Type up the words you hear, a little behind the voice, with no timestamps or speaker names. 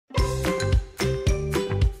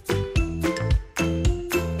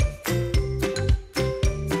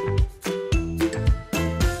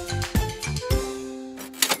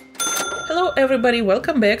everybody,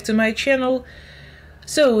 welcome back to my channel.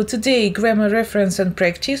 So today grammar reference and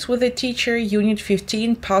practice with the teacher, unit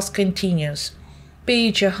 15, past continuous,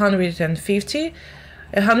 page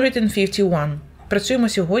 151. Працюємо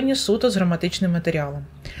сьогодні суто з граматичним матеріалом.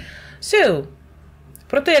 So,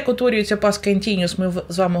 про те, як утворюється past continuous, ми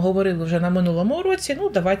з вами говорили вже на минулому уроці,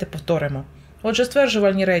 давайте повторимо. Отже,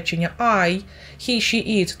 стверджувальні речення I, he, she,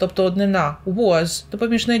 it, тобто однина, was,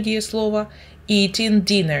 допоміжне дієслово, eating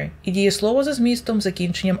dinner, і дієслово за змістом,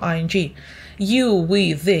 закінченням ing. You,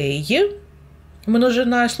 we, they,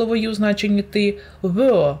 множина слово you, значення ти,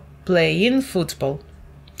 were playing football.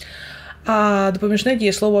 А допоміжне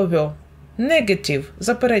дієслово were. Negative,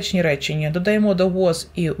 заперечні речення, додаємо до was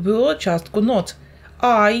і were частку not.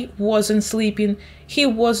 I wasn't sleeping,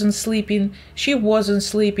 he wasn't sleeping, she wasn't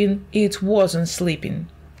sleeping, it wasn't sleeping.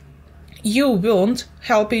 You weren't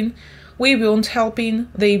helping, we weren't helping,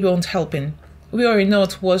 they weren't helping. Were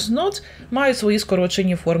not, was not мають свої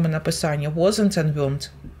скорочені форми написання wasn't and weren't.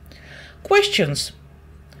 Questions.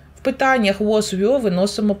 В питаннях was, were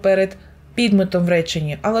виносимо перед підметом в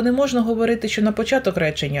реченні, але не можна говорити, що на початок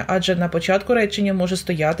речення, адже на початку речення може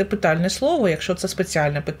стояти питальне слово, якщо це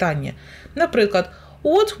спеціальне питання. Наприклад,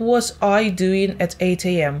 What was I doing at 8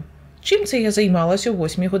 a.m.? Чим це я займалася о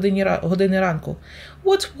 8 годині ранку?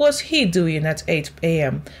 What was he doing at 8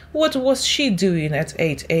 a.m.? What was she doing at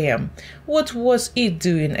 8 a.m.? What was it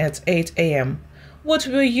doing at 8 a.m.? What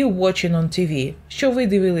were you watching on TV? Що ви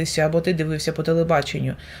дивилися або ти дивився по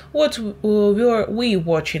телебаченню? What were we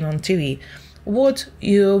watching on TV? What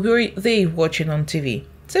were they watching on TV?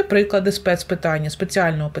 Це приклади спецпитання,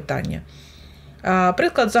 спеціального питання.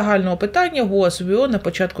 Приклад загального питання was, were на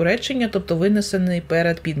початку речення, тобто винесений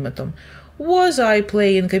перед підметом. Was I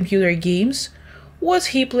playing computer games?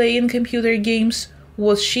 Was he playing computer games?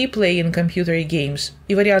 Was she playing computer games?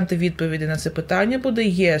 І варіанти відповіді на це питання буде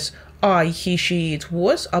yes, I, he, she, it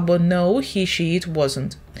was, або no, he, she, it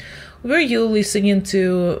wasn't. Were you listening to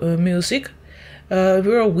music?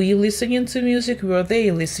 Were we listening to music? Were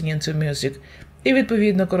they listening to music? І,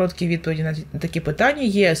 відповідно, короткі відповіді на такі питання.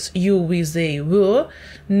 Yes, you, we, they were.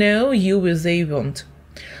 No, you, we, they weren't.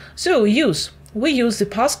 So, use. We use the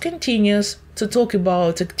past continuous to talk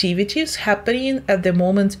about activities happening at the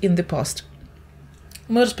moment in the past.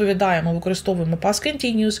 Ми розповідаємо, використовуємо past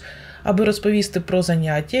continuous, аби розповісти про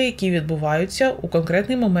заняття, які відбуваються у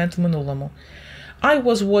конкретний момент в минулому. I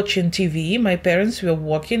was watching TV, my parents were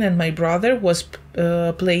working, and my brother was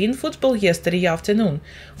playing football yesterday afternoon.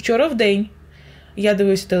 Вчора в день. Я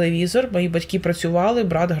дивився телевізор, мої батьки працювали,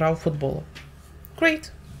 брат грав в футбол.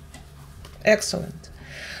 Great. Excellent.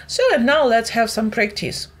 So, and now let's have some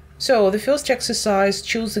practice. So, the first exercise,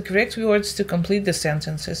 choose the correct words to complete the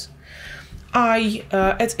sentences.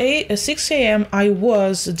 At 6 a.m. I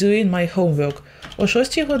was doing my homework. О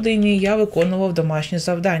 6 годині я виконував домашнє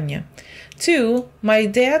завдання. 2.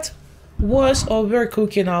 My dad was or were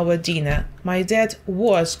cooking our dinner. My dad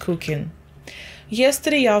was cooking.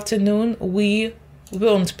 Yesterday afternoon, we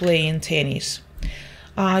weren't playing tennis.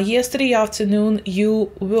 Yesterday afternoon, you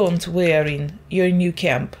weren't wearing your new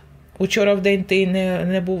cap. Учора в день ти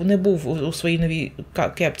не був у своїй новій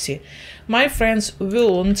кепці. My friends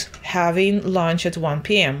weren't having lunch at 1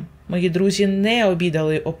 p.m. Мої друзі не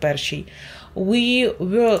обідали о 1:00. We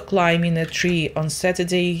were climbing a tree on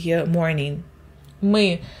Saturday morning.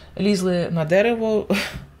 Ми лізли на дерево,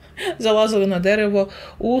 залазили на дерево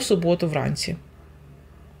у суботу вранці.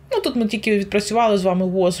 Тут ми тільки відпрацювали з вами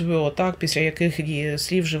was, were, так, після яких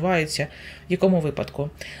слів вживається, в якому випадку.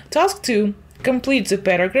 Task 2. Complete the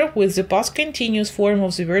paragraph with the past continuous form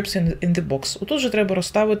of the verbs in the box. Тут же треба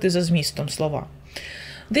розставити за змістом слова.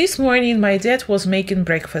 This morning my dad was making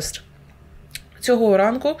breakfast. Цього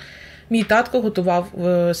ранку мій татко готував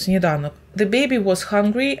сніданок. The baby was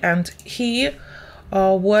hungry and he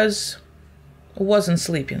wasn't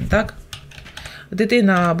sleeping, так?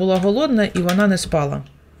 Дитина була голодна і вона не спала.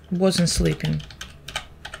 Wasn't sleeping.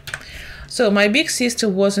 So, my big sister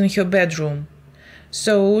was in her bedroom.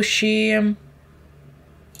 So, she...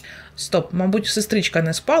 Стоп, мабуть, сестричка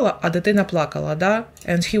не спала, а дитина плакала, да?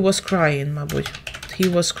 And he was crying, мабуть.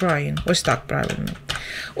 He was crying. Ось так, правильно.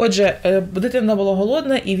 Отже, дитина була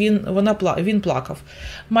голодна, і він плакав.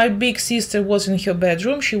 My big sister was in her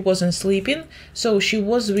bedroom. She wasn't sleeping. So, she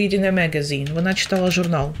was reading a magazine. Вона читала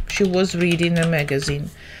журнал. She was reading a magazine.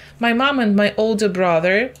 My mom and my older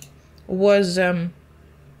brother was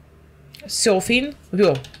surfing.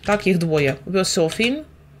 Так, їх двоє. Were surfing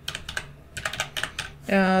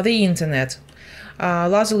the internet.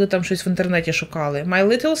 Лазили там щось в інтернеті, шукали. My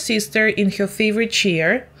little sister in her favorite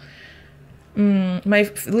chair. My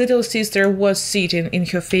little sister was sitting in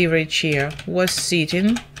her favorite chair. Was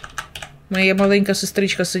sitting Моя маленька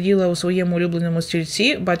сестричка сиділа у своєму улюбленому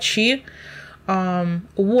стільці, but she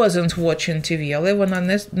wasn't watching TV, але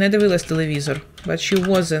вона не дивилась телевізор. But she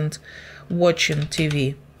wasn't watching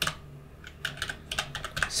TV.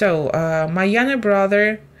 So, my younger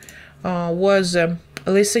brother was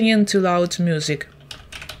listening to loud music.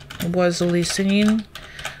 Was listening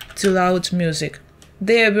to loud music.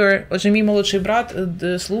 There were, отже, мій молодший брат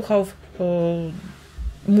слухав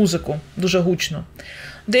музику дуже гучно.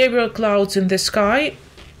 There were clouds in the sky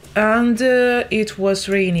and it was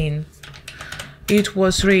raining. It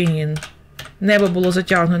was raining. Небо було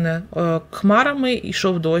затягнене хмарами,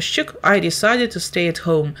 йшов дощик. I decided to stay at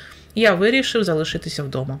home. Я вирішив залишитися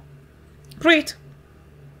вдома. Great.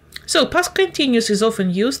 So, past continuous is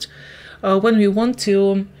often used when we want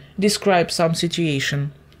to describe some situation.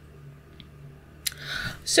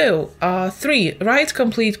 So, 3. Write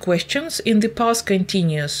complete questions in the past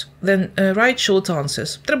continuous. Then write short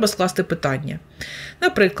answers. Треба скласти питання.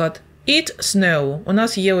 Наприклад, it snow. У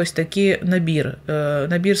нас є ось такий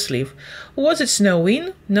набір слів. Was it snowing?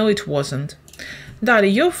 No, it wasn't.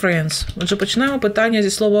 Далі, your friends. Отже, починаємо питання зі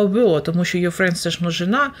слова were, тому що your friends – це ж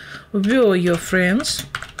множина. Were your friends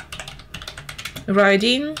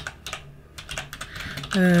riding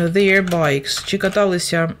their bikes? Чи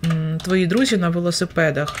каталися твої друзі на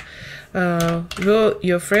велосипедах? Were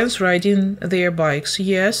your friends riding their bikes?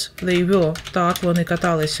 Yes, they were. Так, вони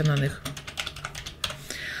каталися на них.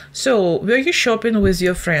 So, were you shopping with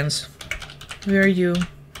your friends? Were you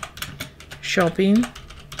shopping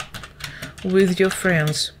with your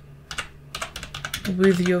friends?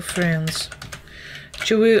 With your friends.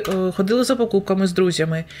 Чи ви ходили за покупками з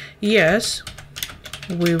друзями? Yes,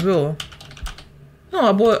 we were. Ну,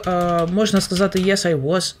 або можна сказати yes, I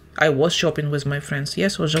was. I was shopping with my friends.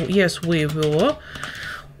 Yes, we were.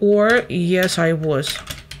 Or yes, I was.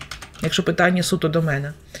 Якщо питання суто до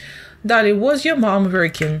мене. Далі, was your mom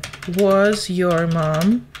working? Was your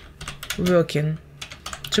mom working?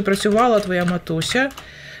 Чи працювала твоя матуся?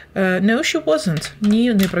 No, she wasn't.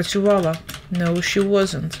 Ні, не працювала. No, she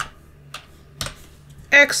wasn't.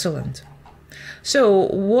 Excellent. So,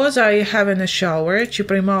 was I having a shower? Чи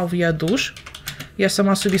приймав я душ? Я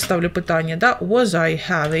сама собі ставлю питання, да? Was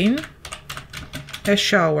I having a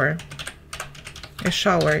shower? A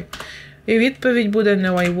shower. І відповідь буде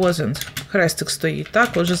no, I wasn't. Хрестик стоїть, так?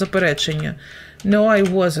 Отже, заперечення. No, I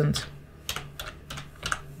wasn't.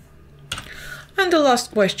 And the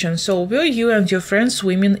last question. So, were you and your friends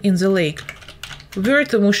swimming in the lake? Were,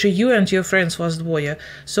 тому що you and your friends вас двоє.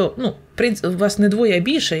 So, ну, у вас не двоє, а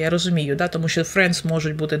більше, я розумію, да? Тому що friends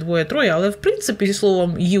можуть бути двоє-троє, але, в принципі, зі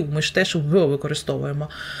словом you ми ж теж were використовуємо.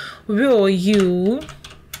 Were you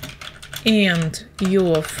and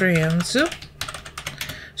your friends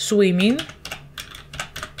swimming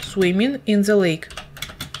in the lake?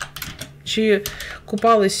 Чи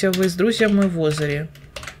купалися ви з друзями в озері?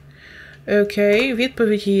 Окей,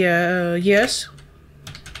 відповідь є yes.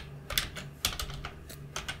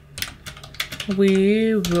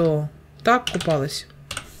 We were. Так, купалися.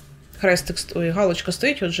 Хрестик, галочка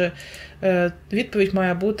стоїть, отже, відповідь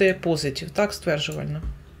має бути positive, так, стверджувально.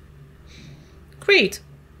 Great.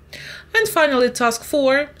 And finally, task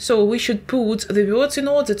 4. So we should put the words in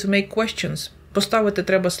order to make questions. Поставити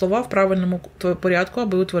треба слова в правильному порядку,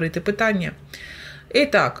 аби утворити питання. І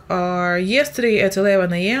так, yesterday at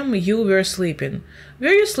 11 a.m. you were sleeping.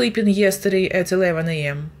 Were you sleeping yesterday at 11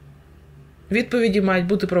 a.m.? Відповіді мають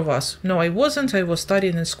бути про вас. No, I wasn't, I was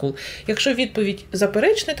studying in school. Якщо відповідь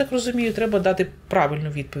заперечна, так розумію, треба дати правильну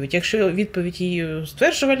відповідь. Якщо відповідь її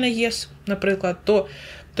стверджувальна yes, наприклад, то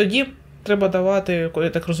тоді треба давати, я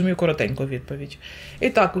так розумію, коротеньку відповідь. І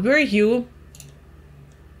так, were you...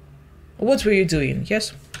 What were you doing?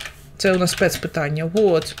 Yes? Це у нас спецпитання.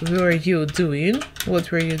 What were you doing?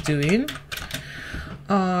 What were you doing?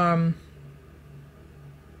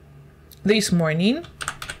 This morning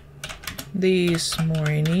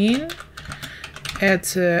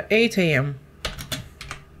at 8 a.m.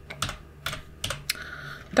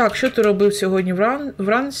 Так, що ти робив сьогодні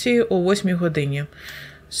вранці о 8 годині?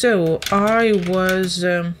 So, I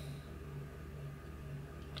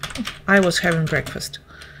was having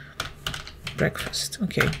breakfast.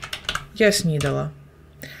 Окей. Я снідала.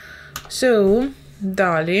 So,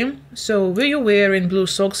 далі. So, were you wearing blue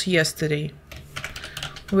socks yesterday?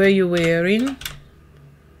 Were you wearing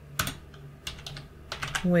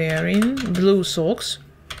blue socks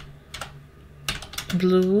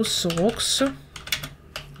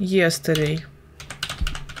yesterday?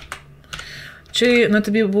 Чи на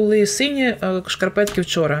тобі були сині шкарпетки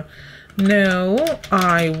вчора? No,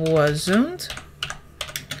 I wasn't.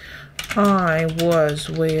 I was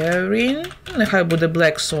wearing, нехай буде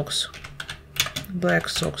black socks. black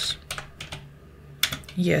socks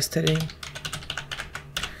yesterday.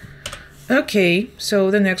 Okay,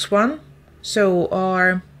 so the next one. So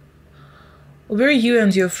were you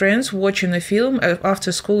and your friends watching a film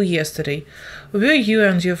after school yesterday? Were you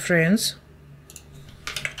and your friends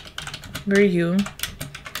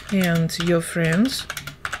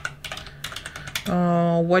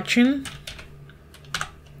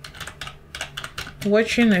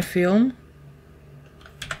watching a film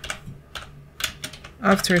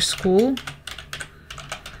after school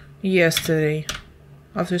yesterday?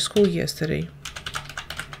 After school yesterday.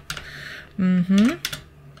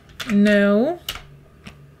 No.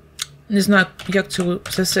 Не знаю, як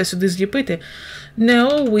це все сюди зліпити.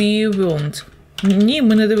 No, we won't. Ні,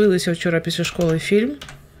 ми не дивилися вчора після школи фільм.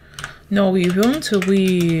 No, we won't.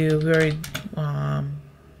 We were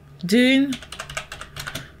doing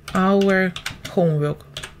our homework.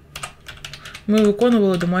 Ми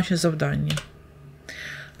виконували домашнє завдання.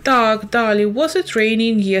 Так, далі. Was it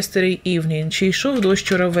raining yesterday evening? Чи йшов дощ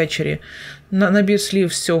вчора ввечері? Набір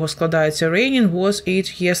слів з цього складається. Raining, was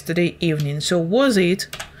it yesterday evening? So,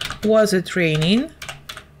 was it raining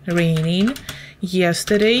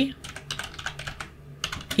yesterday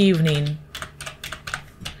evening?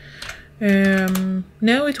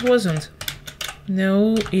 No, it wasn't.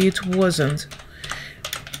 No, it wasn't.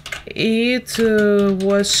 It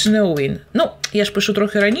was snowing. Ну, я ж пишу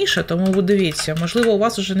трохи раніше, тому дивіться, можливо, у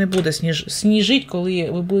вас вже не буде сніжить, коли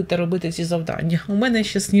ви будете робити ці завдання. У мене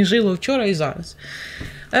ще сніжило вчора і зараз.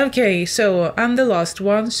 Okay, so, and the last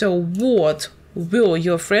one. So, what were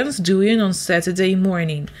your friends doing on Saturday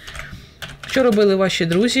morning? Що робили ваші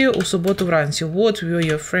друзі у суботу вранці? What were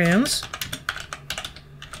your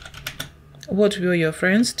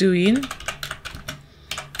friends doing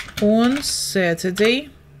on Saturday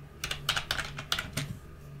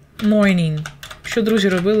morning? Що друзі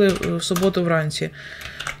робили в суботу вранці?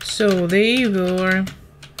 So they were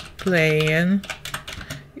playing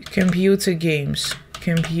computer games.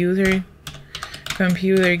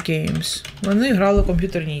 Вони грали в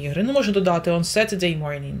комп'ютерні ігри. Ну, можу додати on Saturday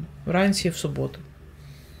morning. Вранці в суботу.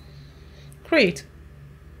 Great.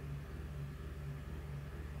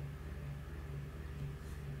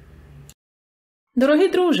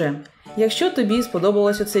 Дорогий друже, якщо тобі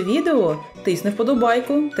сподобалося це відео, тисни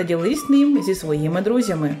вподобайку та ділись ним зі своїми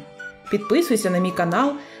друзями. Підписуйся на мій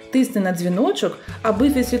канал, тисни на дзвіночок, аби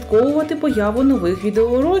відслідковувати появу нових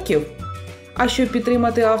відеоуроків. А щоб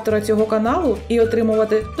підтримати автора цього каналу і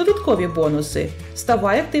отримувати додаткові бонуси,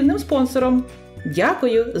 ставай активним спонсором.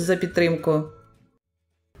 Дякую за підтримку!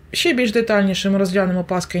 Ще більш детальніше ми розглянемо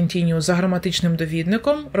past continuous за граматичним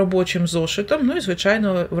довідником, робочим зошитом, ну і,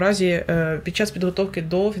 звичайно, під час підготовки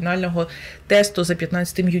до фінального тесту за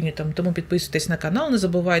 15-м юнітом. Тому підписуйтесь на канал, не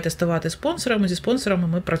забувайте ставати спонсорами. Зі спонсорами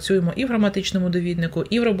ми працюємо і в граматичному довіднику,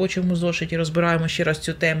 і в робочому зошиті, розбираємо ще раз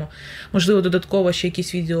цю тему. Можливо, додатково ще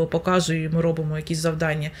якісь відео показуємо, робимо якісь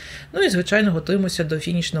завдання. Ну і, звичайно, готуємося до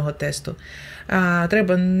фінішного тесту.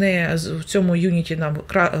 Треба в цьому юніті нам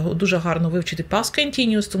дуже гарно вивчити past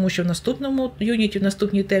continuous, тому що в наступному юніті, в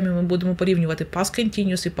наступній темі ми будемо порівнювати past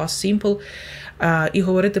continuous і past simple і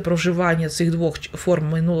говорити про вживання цих двох форм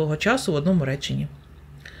минулого часу в одному реченні.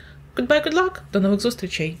 Goodbye, good luck! До нових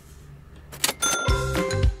зустрічей!